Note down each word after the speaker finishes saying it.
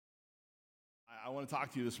I want to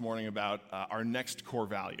talk to you this morning about our next core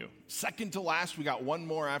value. Second to last, we got one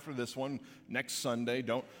more after this one next Sunday.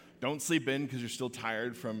 Don't sleep in because you're still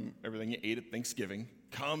tired from everything you ate at Thanksgiving.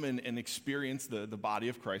 Come and experience the body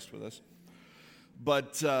of Christ with us.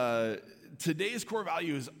 But today's core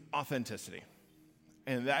value is authenticity.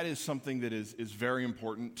 And that is something that is very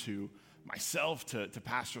important to myself, to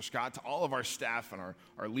Pastor Scott, to all of our staff and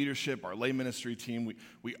our leadership, our lay ministry team.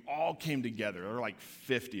 We all came together. There were like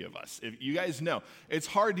 50 of us. If you guys know, it's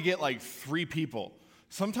hard to get like 3 people.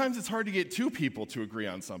 Sometimes it's hard to get 2 people to agree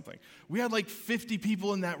on something. We had like 50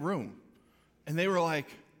 people in that room. And they were like,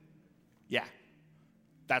 yeah,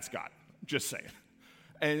 that's God. Just saying.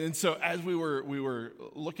 And so as we were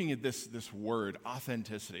looking at this word,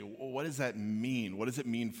 authenticity, what does that mean? What does it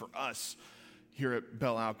mean for us here at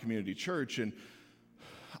Belle Isle Community Church? And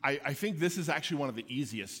I think this is actually one of the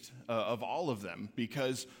easiest of all of them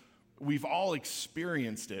because we've all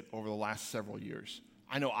experienced it over the last several years.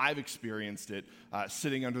 I know I've experienced it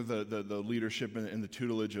sitting under the leadership and the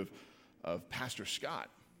tutelage of Pastor Scott.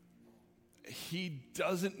 He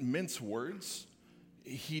doesn't mince words.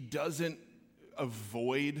 He doesn't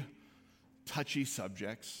avoid touchy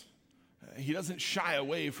subjects. He doesn't shy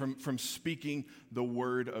away from speaking the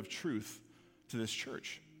word of truth to this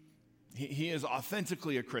church. He is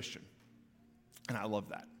authentically a Christian, and I love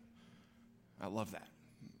that. I love that.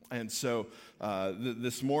 And so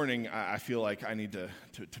this morning, I feel like I need to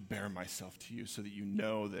bear myself to you so that you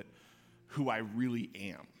know that who I really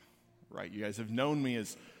am, right? You guys have known me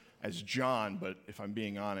as John, but if I'm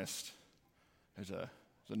being honest, there's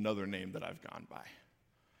another name that I've gone by.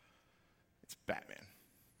 It's Batman.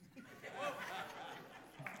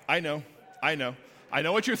 I know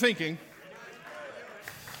what you're thinking.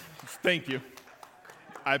 Thank you.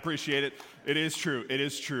 I appreciate it. It is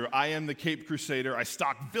true. I am the Caped Crusader. I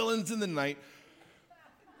stalk villains in the night,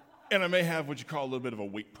 and I may have what you call a little bit of a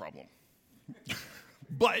weight problem.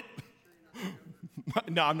 But,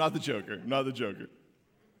 no, I'm not the Joker.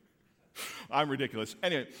 I'm ridiculous.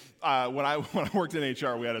 Anyway, when I worked in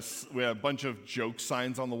HR, we had a bunch of joke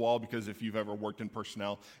signs on the wall because if you've ever worked in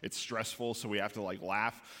personnel, it's stressful, so we have to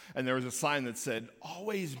laugh. And there was a sign that said,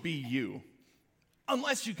 "Always be you.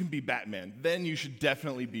 Unless you can be Batman, then you should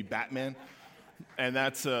definitely be Batman." And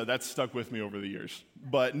that's stuck with me over the years.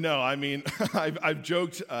 But no, I mean, I've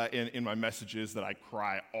joked in my messages that I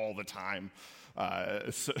cry all the time.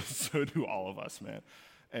 So do all of us, man.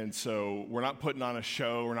 And so we're not putting on a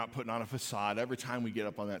show, we're not putting on a facade. Every time we get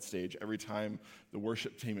up on that stage, every time the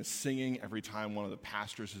worship team is singing, every time one of the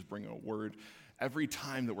pastors is bringing a word, every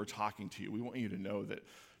time that we're talking to you, we want you to know that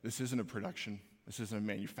this isn't a production. This isn't a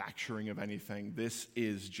manufacturing of anything. This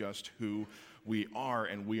is just who we are,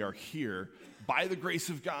 and we are here by the grace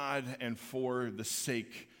of God and for the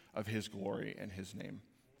sake of His glory and His name.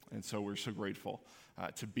 And so we're so grateful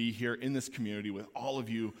to be here in this community with all of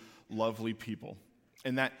you lovely people.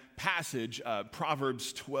 And that passage,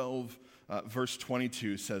 Proverbs 12, verse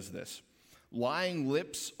 22, says this: "Lying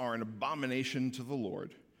lips are an abomination to the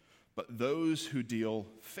Lord, but those who deal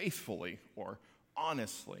faithfully or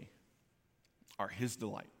honestly are His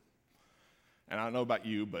delight." And I don't know about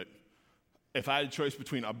you, but if I had a choice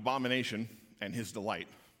between abomination and His delight,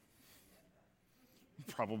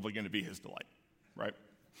 probably going to be His delight, right?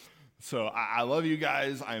 So I love you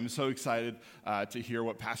guys. I am so excited to hear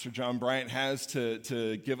what Pastor John Bryant has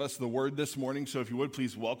to give us the word this morning. So if you would,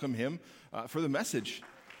 please welcome him for the message.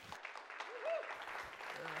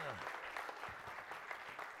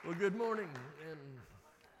 Well, good morning. And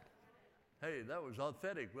hey, that was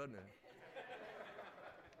authentic, wasn't it?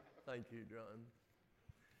 Thank you, John.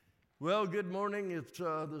 Well, good morning. It's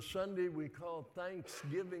the Sunday we call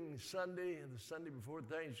Thanksgiving Sunday, the Sunday before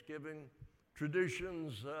Thanksgiving.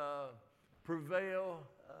 Traditions prevail.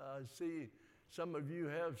 I see some of you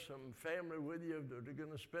have some family with you that are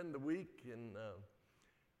going to spend the week, and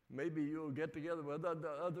maybe you'll get together with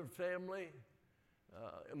other family.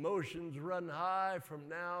 Emotions run high from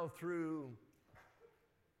now through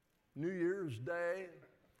New Year's Day,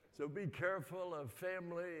 so be careful of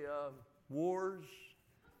family wars.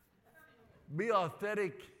 Be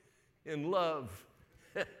authentic in love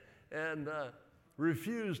and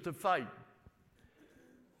refuse to fight.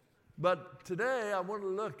 But today I want to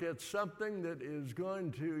look at something that is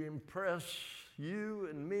going to impress you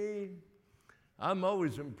and me. I'm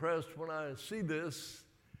always impressed when I see this,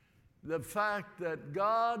 the fact that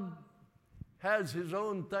God has His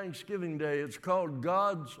own Thanksgiving Day. It's called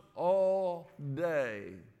God's All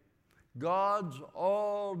Day. God's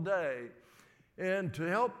All Day. And to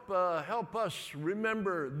help us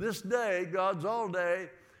remember this day, God's All Day,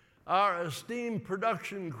 Our esteemed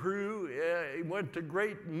production crew went to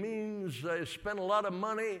great means. They spent a lot of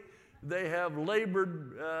money. They have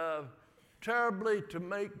labored terribly to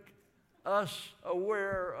make us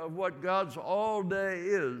aware of what God's all day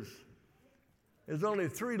is. It's only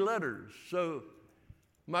 3 letters, so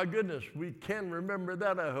my goodness, we can remember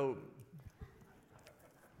that, I hope.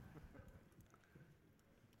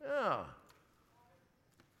 Yeah.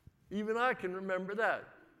 Even I can remember that.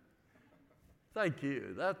 Thank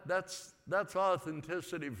you. That's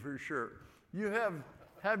authenticity for sure. You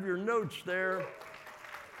have your notes there.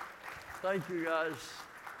 Thank you, guys.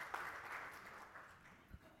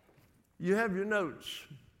 You have your notes,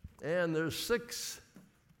 and there's 6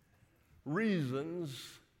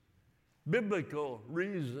 reasons, biblical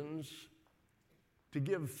reasons, to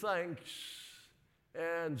give thanks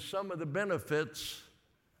and some of the benefits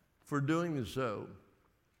for doing so.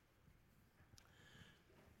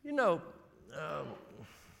 You know,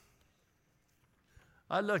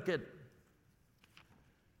 I look at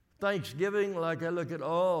Thanksgiving like I look at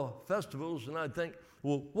all festivals, and I think,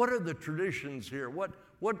 well, what are the traditions here? What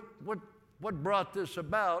brought this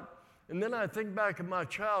about? And then I think back in my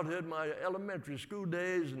childhood, my elementary school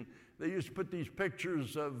days, and they used to put these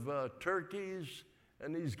pictures of turkeys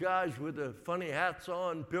and these guys with the funny hats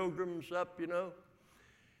on, pilgrims up, you know.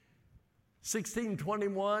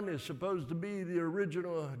 1621 is supposed to be the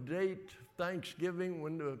original date, Thanksgiving,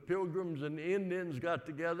 when the Pilgrims and the Indians got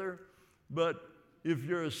together. But if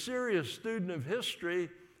you're a serious student of history,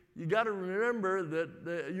 you got to remember that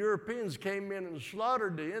the Europeans came in and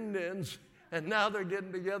slaughtered the Indians, and now they're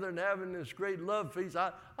getting together and having this great love feast.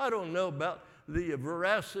 I don't know about the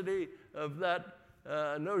veracity of that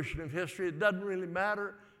notion of history. It doesn't really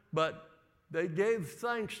matter, but they gave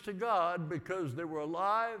thanks to God because they were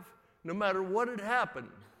alive, no matter what had happened.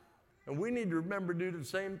 And we need to remember to do the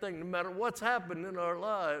same thing. No matter what's happened in our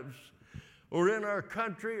lives or in our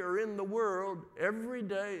country or in the world, every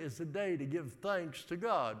day is a day to give thanks to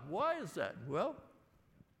God. Why is that? Well,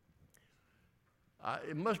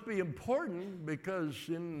 it must be important because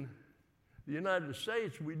in the United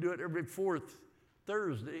States, we do it every 4th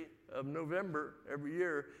Thursday of November every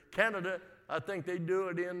year. Canada, I think they do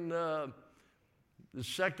it in the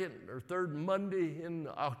 2nd or 3rd Monday in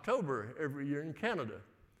October every year in Canada,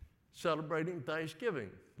 celebrating Thanksgiving.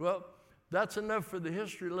 Well, that's enough for the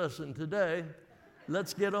history lesson today.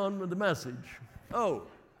 Let's get on with the message. Oh,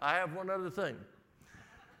 I have one other thing.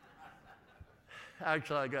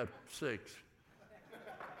 Actually, I got 6.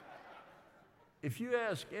 If you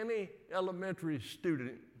ask any elementary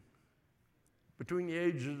student between the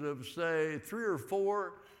ages of, say, 3 or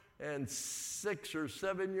 4 and 6 or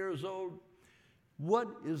 7 years old, what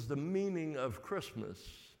is the meaning of Christmas?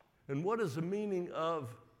 And what is the meaning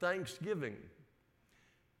of Thanksgiving?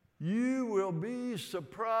 You will be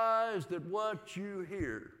surprised at what you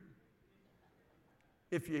hear.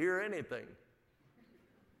 If you hear anything,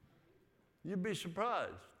 you'd be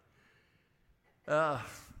surprised.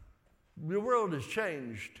 The world has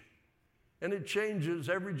changed, and it changes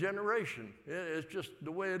every generation. It's just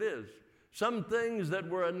the way it is. Some things that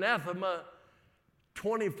were anathema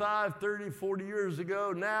 25, 30, 40 years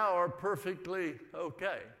ago now are perfectly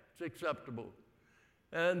okay. It's acceptable.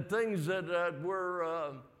 And things that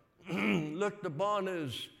were looked upon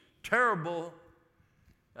as terrible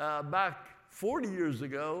back 40 years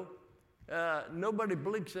ago, nobody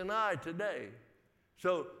blinks an eye today.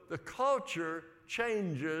 So the culture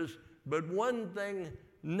changes, but one thing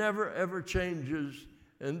never ever changes,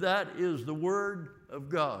 and that is the Word of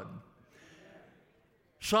God.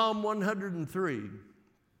 Psalm 103.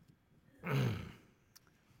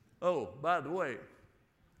 Oh, by the way,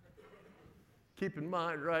 keep in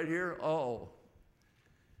mind right here, all.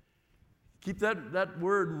 Keep that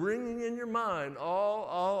word ringing in your mind,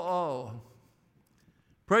 all.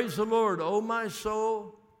 Praise the Lord, O my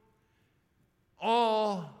soul,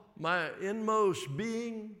 all my inmost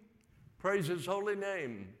being, praise His holy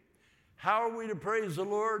name. How are we to praise the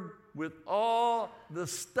Lord? With all the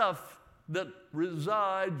stuff that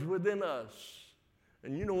resides within us.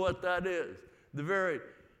 And you know what that is. The very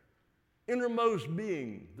innermost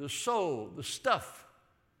being, the soul, the stuff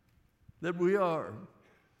that we are.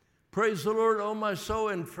 Praise the Lord, O my soul,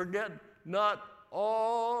 and forget not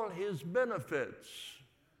all His benefits.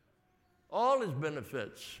 All His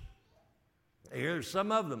benefits. Here's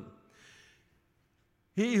some of them.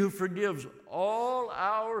 He who forgives all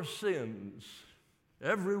our sins,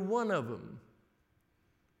 every one of them.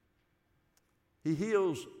 He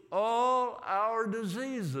heals all our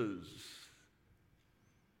diseases.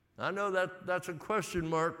 I know that's a question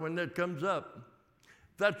mark when that comes up.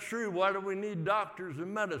 If that's true, why do we need doctors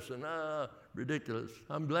and medicine? ridiculous.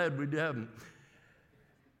 I'm glad we haven't.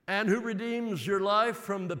 And who redeems your life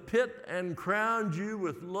from the pit and crowns you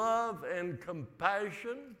with love and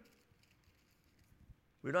compassion.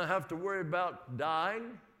 We don't have to worry about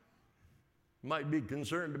dying. Might be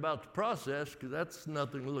concerned about the process because that's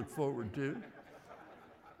nothing to look forward to.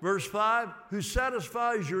 Verse 5, who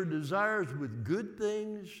satisfies your desires with good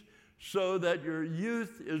things so that your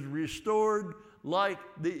youth is restored like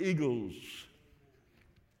the eagles.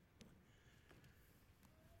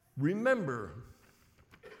 Remember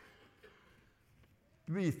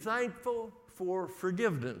to be thankful for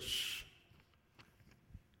forgiveness.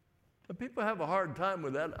 Now, people have a hard time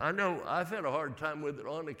with that. I know I've had a hard time with it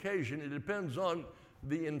on occasion. It depends on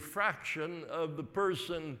the infraction of the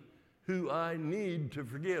person who I need to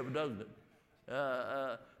forgive, doesn't it?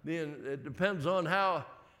 It depends on how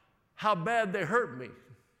bad they hurt me.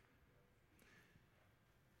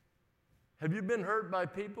 Have you been hurt by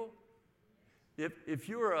people? If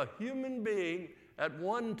you're a human being at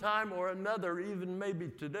one time or another, even maybe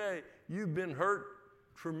today, you've been hurt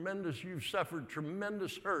tremendous, you've suffered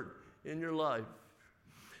tremendous hurt in your life.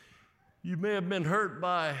 You may have been hurt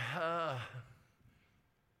by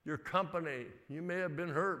your company. You may have been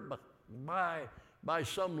hurt by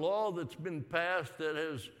some law that's been passed that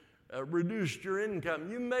has reduced your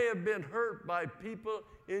income. You may have been hurt by people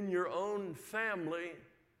in your own family,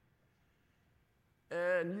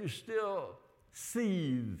 and you still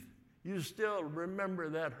seethe. You still remember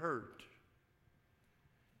that hurt.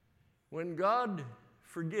 When God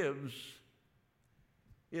forgives,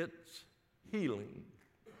 it's healing.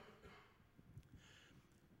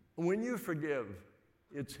 When you forgive,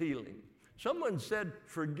 it's healing. Someone said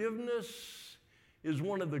forgiveness is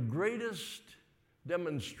one of the greatest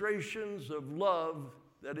demonstrations of love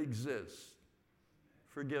that exists.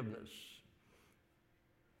 Forgiveness.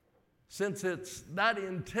 Since it's that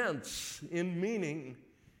intense in meaning,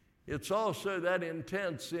 it's also that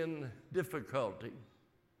intense in difficulty.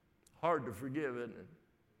 Hard to forgive, isn't it?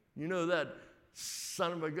 You know that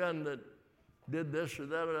son of a gun that did this or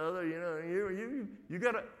that or the other, you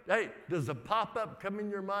gotta, hey, does a pop-up come in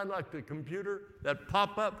your mind like the computer? That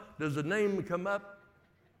pop-up, does a name come up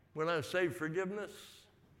when I say forgiveness?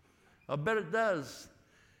 I bet it does.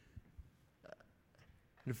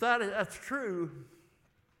 If that's true,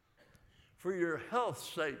 for your health's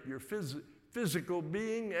sake, your physical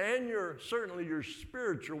being, and certainly your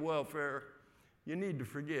spiritual welfare, you need to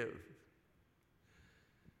forgive.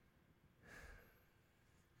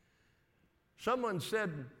 Someone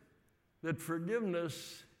said that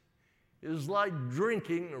forgiveness is like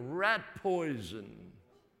drinking rat poison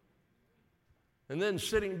and then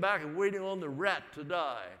sitting back and waiting on the rat to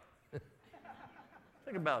die.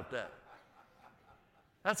 Think about that.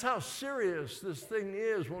 That's how serious this thing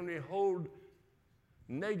is when we hold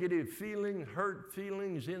negative feelings, hurt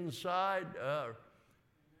feelings inside,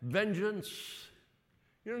 vengeance.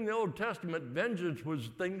 You know, in the Old Testament, vengeance was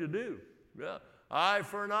the thing to do. Yeah, eye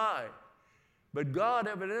for an eye. But God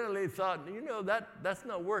evidently thought, that's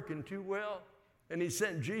not working too well. And he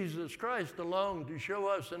sent Jesus Christ along to show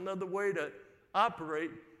us another way to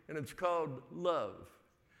operate, and it's called love.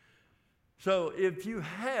 So if you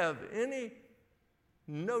have any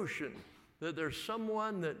notion that there's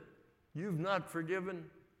someone that you've not forgiven,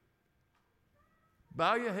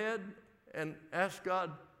 bow your head and ask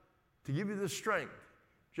God to give you the strength.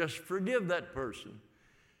 Just forgive that person.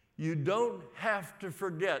 You don't have to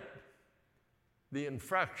forget the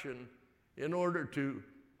infraction in order to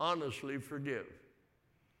honestly forgive.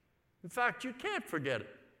 In fact, you can't forget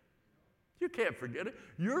it. You can't forget it.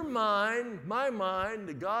 Your mind, my mind,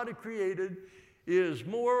 that God had created, is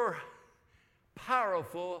more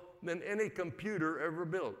powerful than any computer ever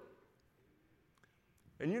built.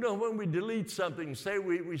 And when we delete something, say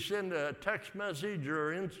we send a text message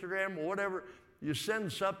or Instagram or whatever, you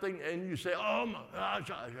send something and you say, oh my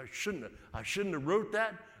gosh, I shouldn't have wrote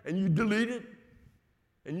that, and you delete it.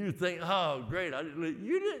 And you think, oh, great, I didn't leave.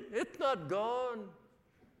 You didn't. It's not gone.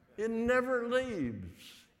 It never leaves.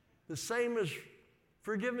 The same as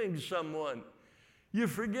forgiving someone. You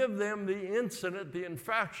forgive them, the incident, the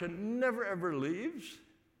infraction never ever leaves.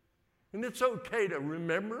 And it's okay to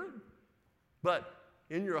remember it. But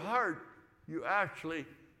in your heart, you actually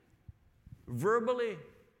verbally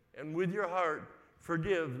and with your heart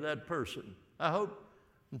forgive that person. I hope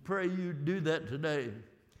and pray you do that today.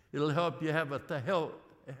 It'll help you have a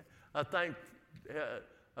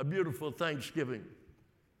beautiful Thanksgiving.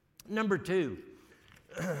 Number 2,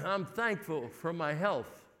 I'm thankful for my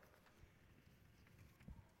health.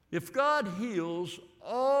 If God heals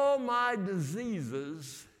all my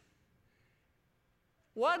diseases,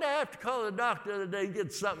 Why did I have to call the doctor the other day and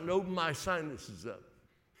get something to open my sinuses up?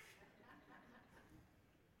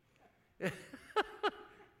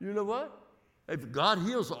 You know what? If God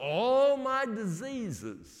heals all my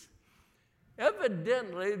diseases,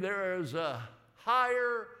 evidently there is a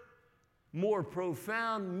higher, more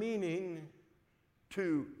profound meaning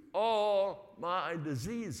to all my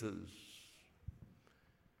diseases.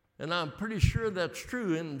 And I'm pretty sure that's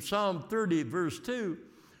true. In Psalm 30, verse 2,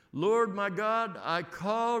 Lord my God, I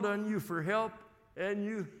called on you for help, and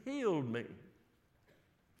you healed me.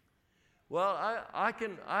 Well, I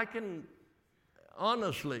can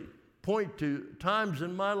honestly point to times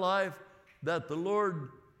in my life that the Lord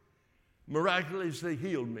miraculously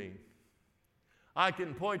healed me. I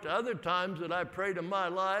can point to other times that I prayed in my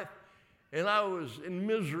life and I was in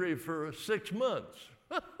misery for 6 months.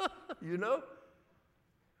 You know?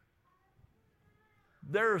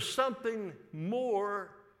 There's something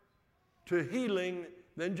more to healing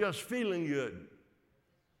than just feeling good.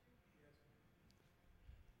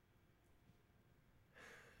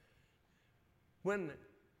 When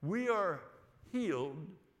we are healed,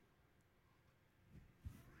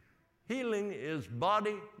 healing is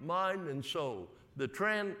body, mind, and soul.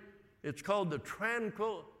 It's called the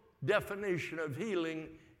tranquil definition of healing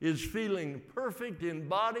is feeling perfect in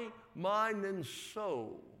body, mind, and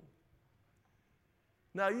soul.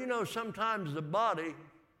 Now, you know, sometimes the body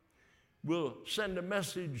will send a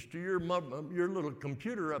message to your little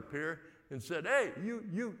computer up here and said, hey,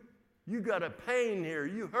 you got a pain here,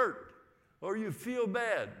 you hurt, or you feel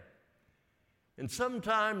bad. And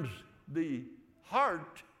sometimes the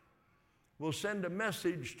heart will send a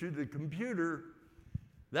message to the computer,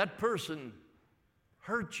 that person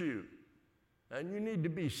hurt you, and you need to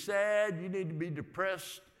be sad, you need to be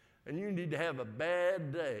depressed, and you need to have a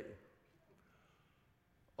bad day.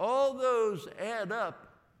 All those add up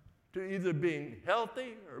to either being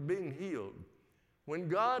healthy or being healed. When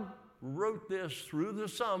God wrote this through the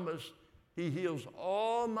psalmist, he heals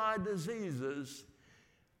all my diseases.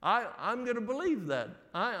 I'm going to believe that.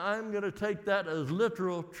 I'm going to take that as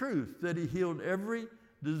literal truth, that he healed every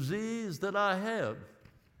disease that I have.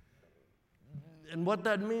 And what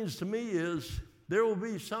that means to me is there will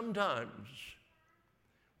be some times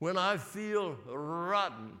when I feel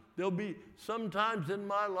rotten. There'll be some times in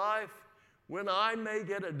my life when I may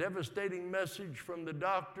get a devastating message from the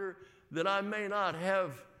doctor that I may not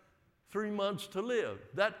have 3 months to live.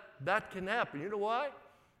 That can happen. You know why?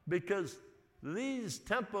 Because these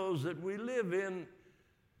tempos that we live in,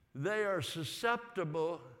 they are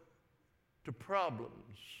susceptible to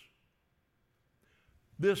problems.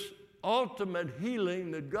 This ultimate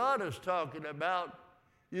healing that God is talking about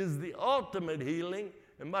is the ultimate healing,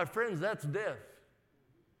 and my friends, that's death.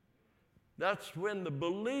 That's when the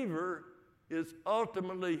believer is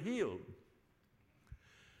ultimately healed.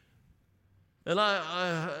 And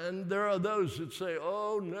and there are those that say,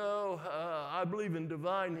 oh no, I believe in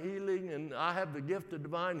divine healing and I have the gift of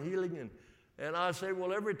divine healing. And I say,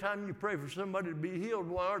 well, every time you pray for somebody to be healed,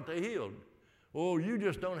 why aren't they healed? Oh, you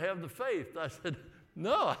just don't have the faith. I said,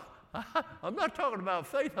 no, I'm not talking about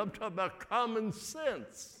faith, I'm talking about common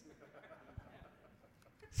sense.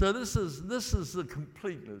 So this is the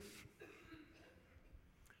completeness.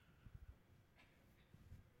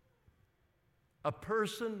 A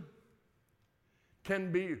person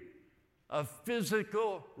can be a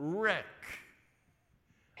physical wreck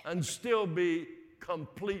and still be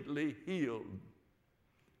completely healed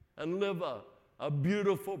and live a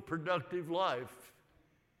beautiful, productive life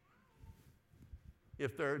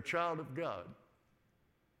if they're a child of God.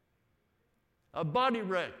 A body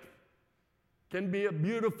wreck can be a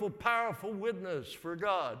beautiful, powerful witness for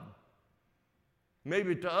God.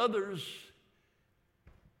 Maybe to others,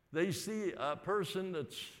 they see a person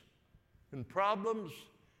that's in problems,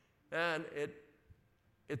 and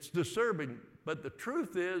it's disturbing. But the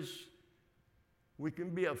truth is, we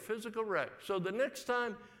can be a physical wreck. So the next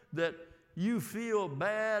time that you feel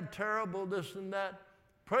bad, terrible, this and that,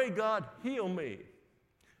 pray, God, heal me.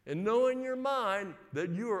 And know in your mind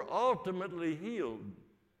that you are ultimately healed.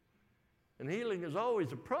 And healing is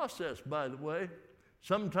always a process, by the way.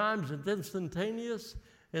 Sometimes it's instantaneous,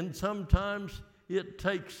 and sometimes it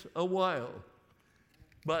takes a while.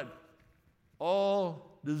 But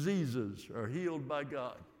all diseases are healed by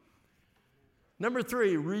God. Number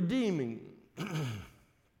 3, redeeming.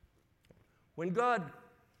 When God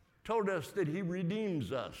told us that he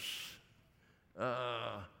redeems us,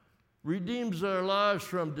 redeems our lives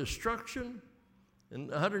from destruction. In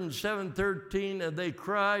 107:13, and they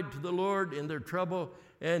cried to the Lord in their trouble,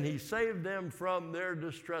 and he saved them from their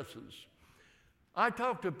distresses. I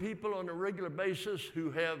talk to people on a regular basis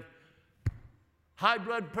who have high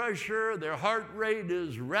blood pressure, their heart rate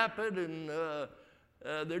is rapid, and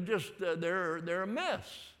they're a mess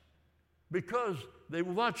because they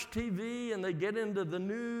watch TV and they get into the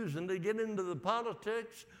news and they get into the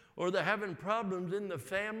politics, or they're having problems in the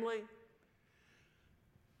family,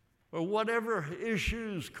 or whatever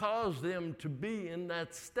issues cause them to be in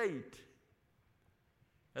that state.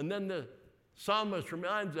 And then the psalmist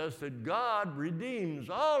reminds us that God redeems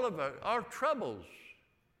all of our troubles.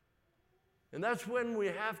 And that's when we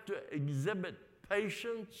have to exhibit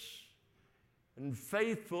patience and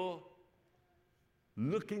faithful,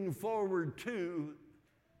 looking forward to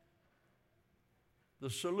the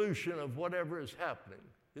solution of whatever is happening.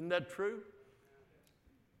 Isn't that true?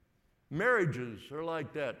 Marriages are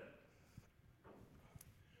like that.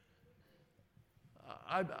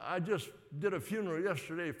 I just did a funeral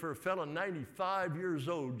yesterday for a fellow 95 years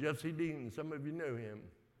old, Jesse Dean. Some of you know him.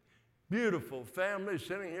 Beautiful family,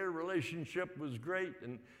 sitting here, relationship was great,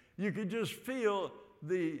 and you could just feel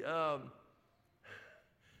the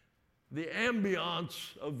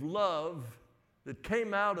ambiance of love that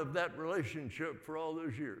came out of that relationship for all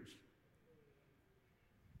those years.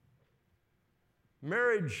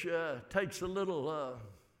 Marriage takes a little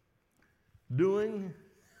doing.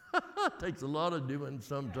 Takes a lot of doing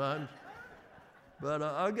sometimes. But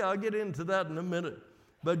I'll get into that in a minute.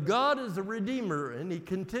 But God is a redeemer, and he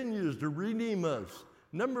continues to redeem us.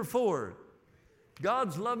 Number 4,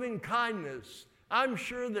 God's loving kindness. I'm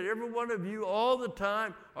sure that every one of you all the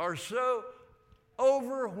time are so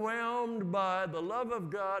overwhelmed by the love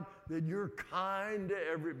of God that you're kind to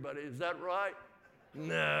everybody. Is that right?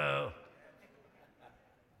 No.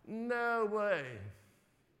 No way.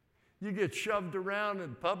 You get shoved around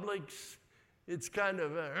in Publix. It's kind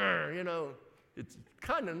of, it's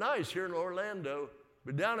kind of nice here in Orlando.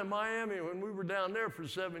 But down in Miami, when we were down there for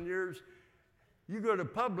 7 years, you go to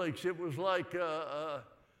Publix, it was like a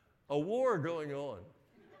war going on.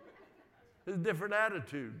 There's a different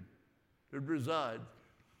attitude that resides.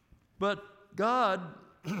 But God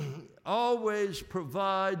always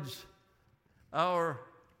provides our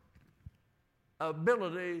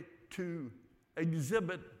ability to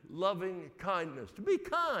exhibit loving kindness, to be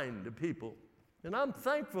kind to people. And I'm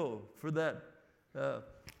thankful for that.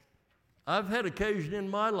 I've had occasion in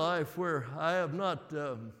my life where I have not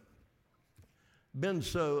been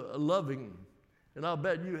so loving, and I'll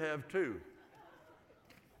bet you have too.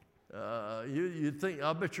 You think,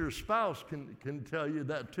 I'll bet your spouse can tell you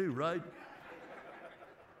that too, right?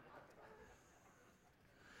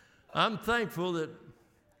 I'm thankful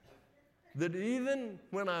that even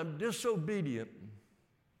when I'm disobedient,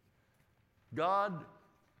 God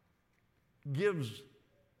gives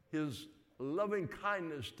his loving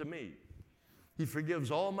kindness to me. He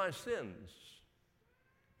forgives all my sins.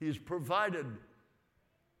 He's provided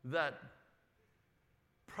that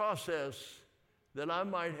process that I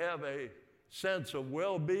might have a sense of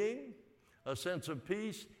well-being, a sense of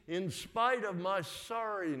peace, in spite of my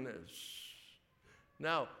sorriness.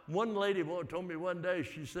 Now, one lady told me one day,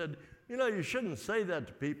 she said, you shouldn't say that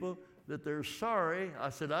to people, that they're sorry. I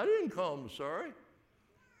said, I didn't call them sorry.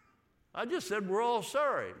 I just said we're all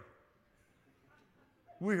sorry.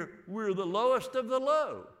 We're the lowest of the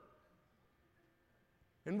low.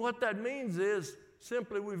 And what that means is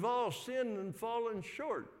simply we've all sinned and fallen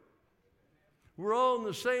short. We're all in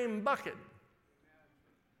the same bucket.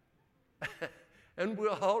 And we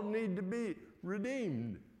all need to be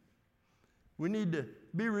redeemed. We need to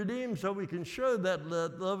be redeemed so we can show that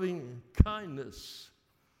loving kindness.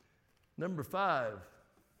 Number 5,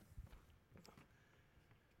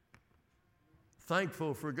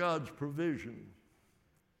 thankful for God's provision.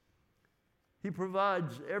 He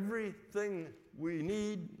provides everything we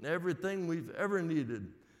need, everything we've ever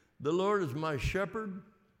needed. The Lord is my shepherd.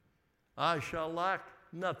 I shall lack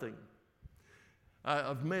nothing.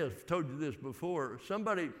 I may have told you this before.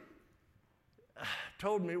 Somebody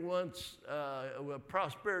told me once, a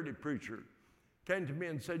prosperity preacher came to me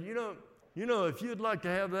and said, you know, if you'd like to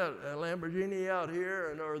have that Lamborghini out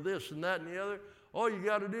here or this and that and the other, all you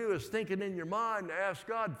got to do is think it in your mind and ask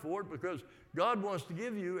God for it, because God wants to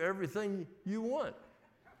give you everything you want.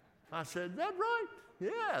 I said, is that right?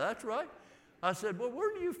 Yeah, that's right. I said, well,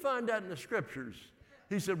 where do you find that in the scriptures?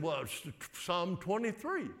 He said, well, it's Psalm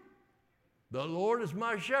 23. The Lord is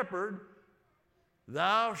my shepherd,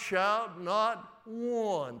 thou shalt not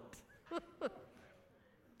want.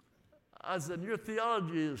 I said, your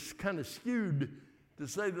theology is kind of skewed, to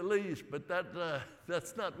say the least, but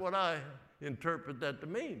that's not what I interpret that to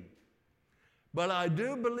mean. But I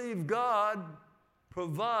do believe God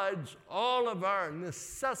provides all of our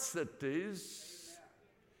necessities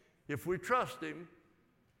if we trust him.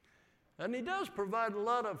 And he does provide a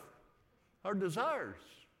lot of our desires,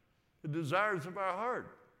 the desires of our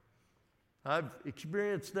heart. I've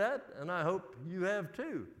experienced that, and I hope you have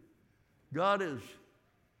too. God is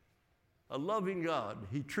a loving God.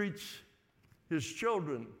 He treats his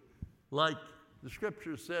children like the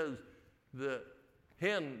scripture says the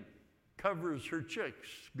hen covers her chicks.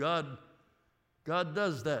 God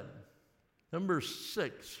does that. Number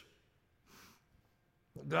 6,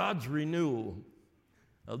 God's renewal.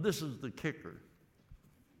 Now, this is the kicker.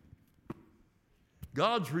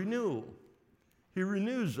 God's renewal. He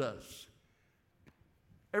renews us.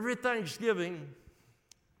 Every Thanksgiving,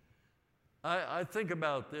 I think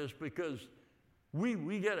about this because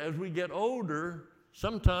as we get older,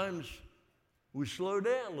 sometimes we slow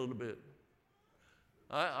down a little bit.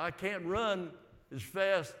 I can't run as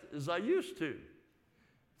fast as I used to. In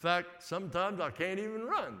fact, sometimes I can't even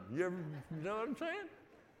run. You know what I'm saying?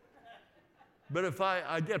 But if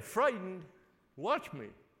I get frightened, watch me.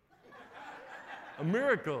 A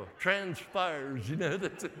miracle transpires,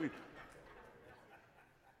 that's it.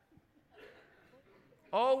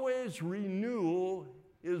 Always renewal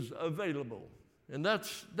is available. And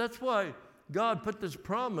that's why God put this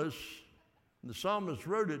promise, the psalmist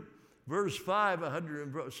wrote it, verse 5,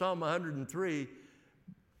 Psalm 103,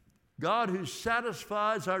 God who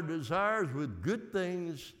satisfies our desires with good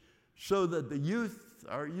things so that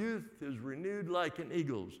our youth is renewed like an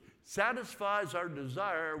eagle's. Satisfies our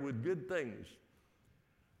desire with good things.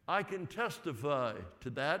 I can testify to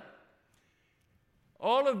that.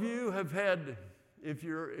 All of you have had, if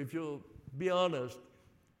you'll be honest,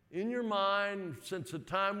 in your mind since the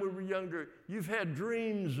time we were younger, you've had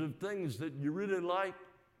dreams of things that you really like.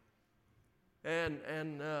 And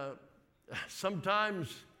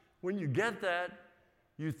sometimes when you get that,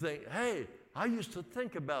 you think, hey, I used to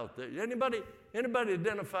think about that. Anybody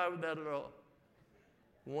identify with that at all?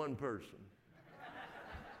 One person.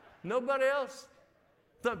 Nobody else?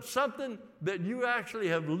 Something that you actually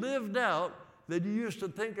have lived out that you used to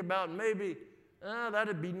think about, maybe,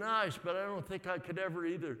 that'd be nice, but I don't think I could ever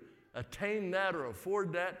either attain that or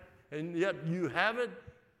afford that, and yet you have it.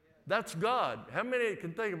 That's God. How many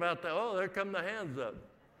can think about that? Oh, there come the hands up.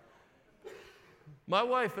 My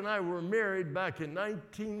wife and I were married back in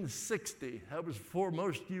 1960. That was before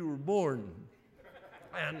most of you were born.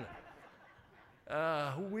 And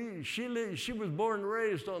she was born and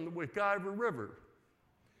raised on the Wekiva River.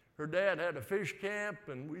 Her dad had a fish camp,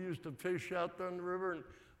 and we used to fish out there on the river and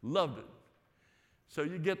loved it. So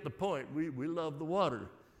you get the point. We love the water.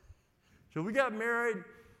 So we got married,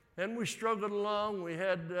 and we struggled along. We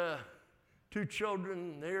had 2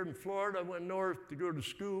 children here in Florida. I went north to go to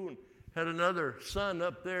school and had another son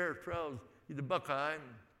up there. He's a Buckeye.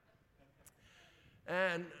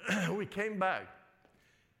 And we came back.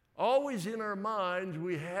 Always in our minds,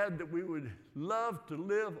 we had that we would love to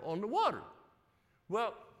live on the water.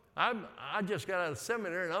 Well, I just got out of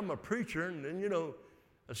seminary, and I'm a preacher, and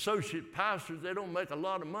associate pastors, they don't make a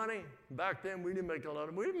lot of money. Back then, we didn't make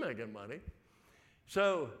any money.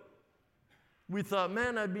 So we thought,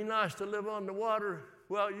 man, that'd be nice to live on the water.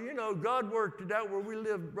 Well, God worked it out where we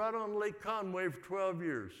lived right on Lake Conway for 12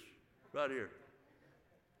 years, right here.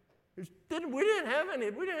 We didn't have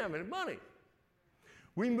any money.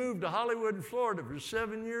 We moved to Hollywood, Florida for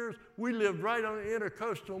 7 years. We lived right on the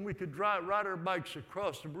intercoastal, and we could ride our bikes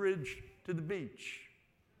across the bridge to the beach.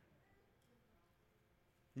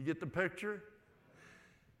 You get the picture?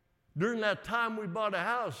 During that time, we bought a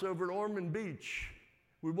house over at Ormond Beach.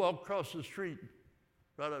 We walked across the street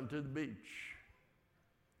right onto the beach.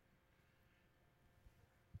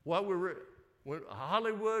 While we were in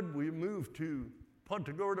Hollywood, we moved to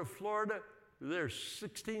Punta Gorda, Florida. We were there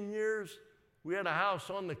 16 years. We had a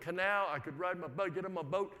house on the canal. I could ride my boat, get on my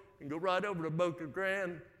boat, and go right over to Boca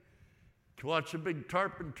Grande to watch a big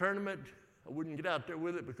tarpon tournament. I wouldn't get out there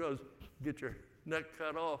with it because you get your neck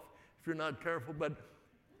cut off if you're not careful. But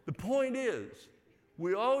the point is,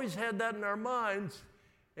 we always had that in our minds,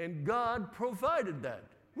 and God provided that.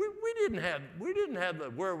 We didn't have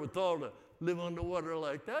the wherewithal to live on the water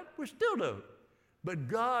like that. We still don't. But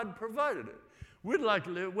God provided it. We'd like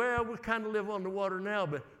to live, we kind of live on the water now,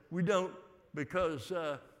 but we don't because,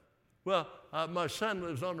 my son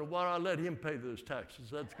lives on the water. I let him pay those taxes.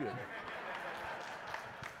 That's good.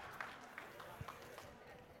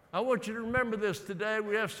 I want you to remember this today.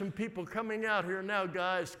 We have some people coming out here now,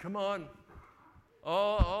 guys. Come on.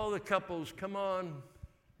 All the couples, come on.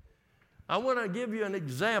 I want to give you an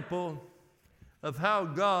example of how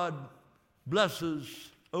God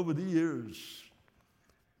blesses over the years.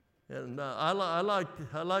 And I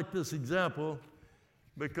like this example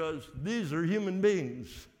because these are human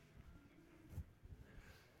beings.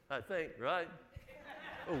 I think, right?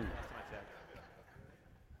 Oh.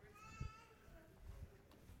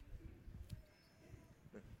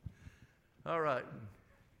 All right.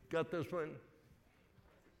 Got this one?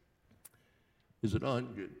 Is it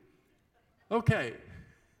on? Good. Okay.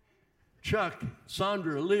 Chuck,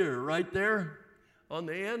 Sandra Lear, right there on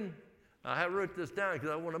the end. I wrote this down because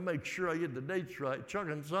I want to make sure I get the dates right. Chuck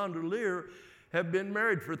and Sandra Lear have been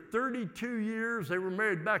married for 32 years. They were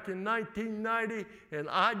married back in 1990, and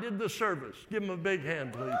I did the service. Give them a big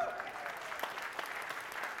hand, please.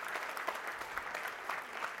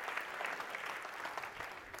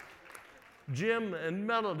 Jim and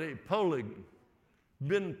Melody Poling,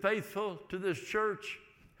 been faithful to this church,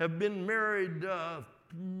 have been married,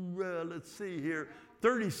 let's see here,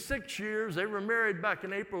 36 years. They were married back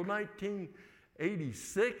in April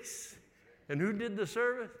 1986. And who did the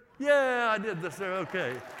service? Yeah, I did the service.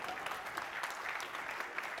 Okay.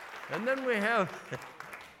 And then we have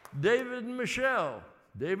David and Michelle.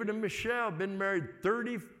 David and Michelle been married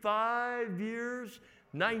 35 years,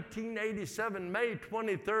 1987, May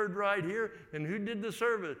 23rd, right here. And who did the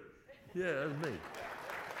service? Yeah, that's me.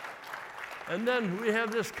 And then we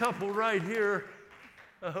have this couple right here.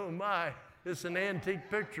 Oh, my. It's an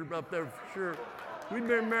antique picture up there for sure. We've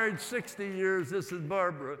been married 60 years. This is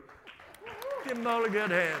Barbara. Give them all a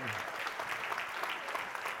good hand.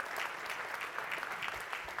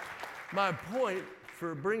 My point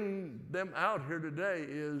for bringing them out here today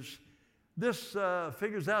is this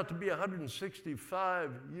figures out to be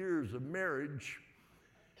 165 years of marriage.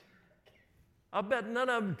 I'll bet none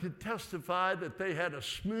of them could testify that they had a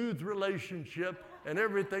smooth relationship and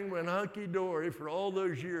everything went hunky-dory for all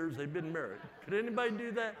those years they've been married. Could anybody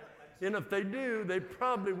do that? And if they do, they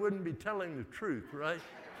probably wouldn't be telling the truth, right?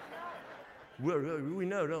 We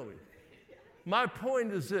know, don't we? My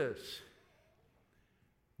point is this.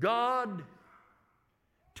 God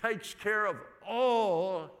takes care of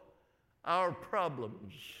all our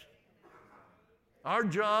problems. Our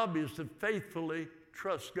job is to faithfully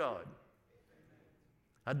trust God.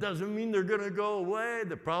 That doesn't mean they're going to go away.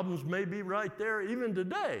 The problems may be right there even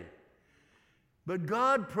today. But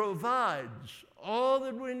God provides all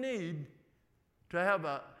that we need to have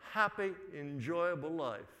a happy, enjoyable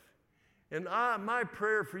life. And my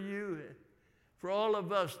prayer for you, for all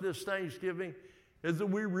of us this Thanksgiving, is that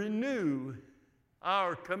we renew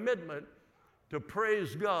our commitment to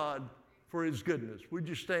praise God for His goodness. Would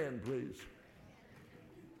you stand, please?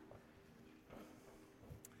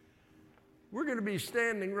 We're going to be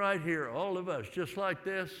standing right here, all of us, just like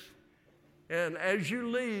this. And as you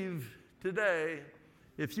leave today,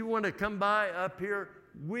 if you want to come by up here,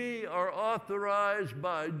 we are authorized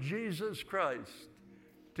by Jesus Christ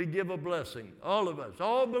to give a blessing. All of us.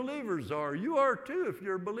 All believers are. You are too if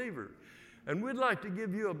you're a believer. And we'd like to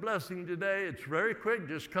give you a blessing today. It's very quick.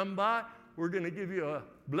 Just come by. We're going to give you a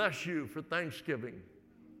bless you for Thanksgiving.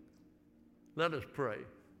 Let us pray.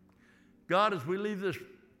 God, as we leave this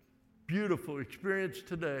beautiful experience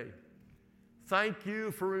today, thank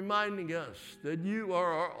you for reminding us that you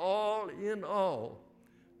are our all in all,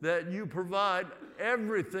 that you provide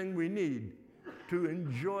everything we need to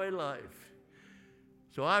enjoy life.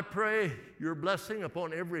 So I pray your blessing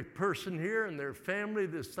upon every person here and their family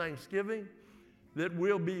this Thanksgiving, that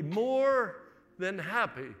we'll be more than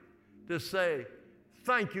happy to say,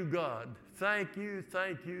 thank you, God. Thank you,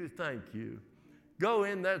 thank you, thank you. Go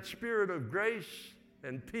in that spirit of grace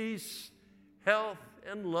and peace, health,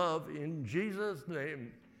 and love in Jesus'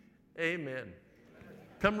 name. Amen.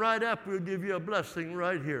 Come right up. We'll give you a blessing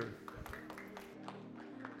right here.